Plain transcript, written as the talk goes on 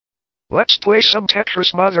Let's play some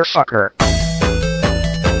Tetris, motherfucker.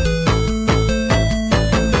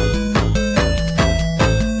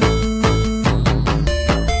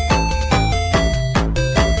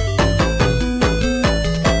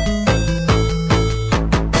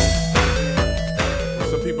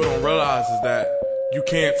 Some people don't realize is that you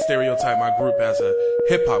can't stereotype my group as a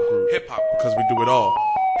hip-hop group. Because we do it all.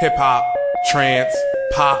 Hip-hop, trance,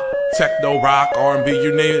 pop, techno, rock, R&B,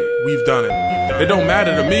 you name it, we've done it. It don't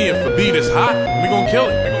matter to me if the beat is hot, we gon' kill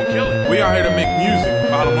it. We out here to make music,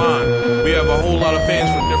 bottom line. We have a whole lot of fans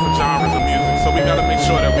from different genres of music, so we gotta make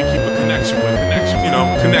sure that we keep a connection with you know,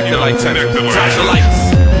 connected like Tetris. Flash the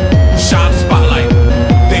lights, shine the spotlight,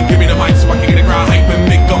 then give me the mic so I can get the crowd hype and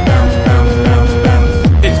make them bounce, bounce, bounce,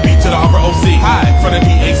 bounce. It's B to the upper OC, high, from the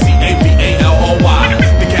D-A-C-A-V-A-L-O-Y,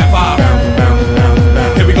 the Cat 5. Bounce, bounce, bounce,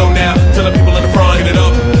 bounce. Here we go now, to the people in the front, get it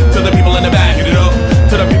up. To the people in the back, get it up.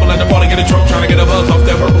 To the people in the party, get it drunk, trying to get a buzz off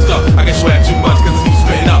that purple stuff. I can sweat too much cause it's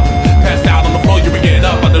spitting up. Passed out on the floor, you been getting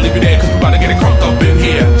up. About to leave you there cause we about to get it crunk up in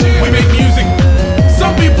here. We make music.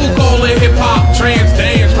 Some people call it hip-hop, trance,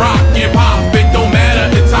 dance, rock, and pop. It don't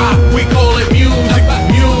matter, it's hot. We call it music,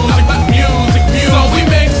 music, music, music. So we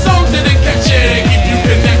make songs that catch it and keep you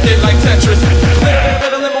connected like Tetris.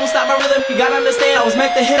 You gotta understand, I was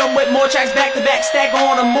meant to hit them with more tracks back to back, stack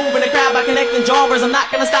on them, moving the crowd by connecting genres. I'm not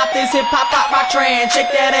gonna stop this hip hop, pop, rock, trance. Shake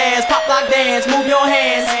that ass, pop, lock, dance, move your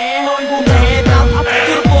hands. Move your head out to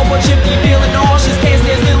the floor, but you be feeling nauseous. Can't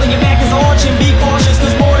stand still and your back is arching. Be cautious,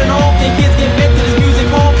 cause more than often kids get bent to this music,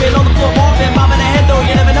 pumping on the floor, bumping, bobbing the head though.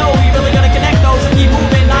 You never know, you really gonna connect those. So keep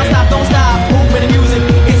moving, non-stop, don't stop, move with the music.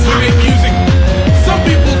 It's hot. We make music. Some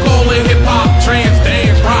people call it hip hop, trance,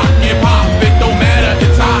 dance, rock, and pop. It don't matter,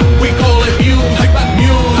 it's hot. We call it music,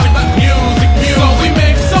 music, music, music. So we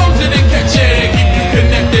make songs that catch it and keep you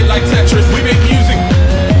connected like Tetris. We make music.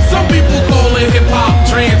 Some people call it hip hop,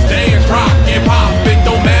 trance, dance, rock, and pop. It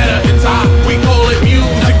don't matter, it's hot. We call it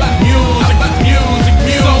music, music, music,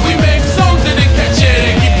 music. So we make songs that catch it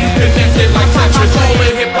and keep you connected like Tetris. Call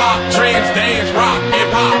it hip hop, trance, dance, rock, and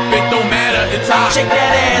pop. It don't matter, it's hot. Shake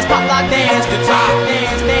that ass, pop, lock, dance. It's hot.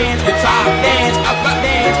 Dance, dance, it's hot. Dance,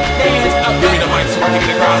 dance, dance. Give me the mic so I can get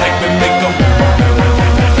the crowd hype and make them.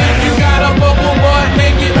 If you got a bubble boy,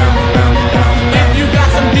 make it. If you got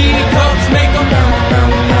some D cups, make them.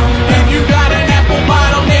 If you got an apple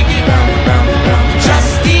bottle, make it.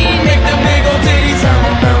 Justine, make them big old titties.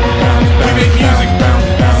 We make music.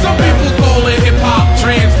 Some people call it hip hop,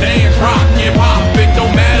 trance, dance, rock, and pop. It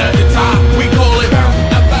don't matter, it's hot. We call it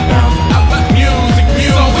music, music.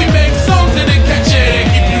 So we make songs that catch it and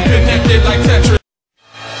keep you connected like Tetris.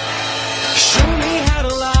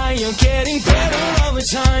 Getting better all the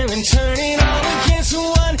time, and turning all against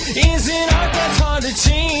one is an art that's hard to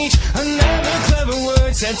teach. Another clever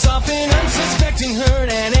word sets off an unsuspecting hurt,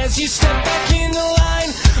 and as you step back in the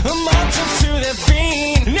line, a mob jumps to their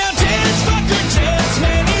feet.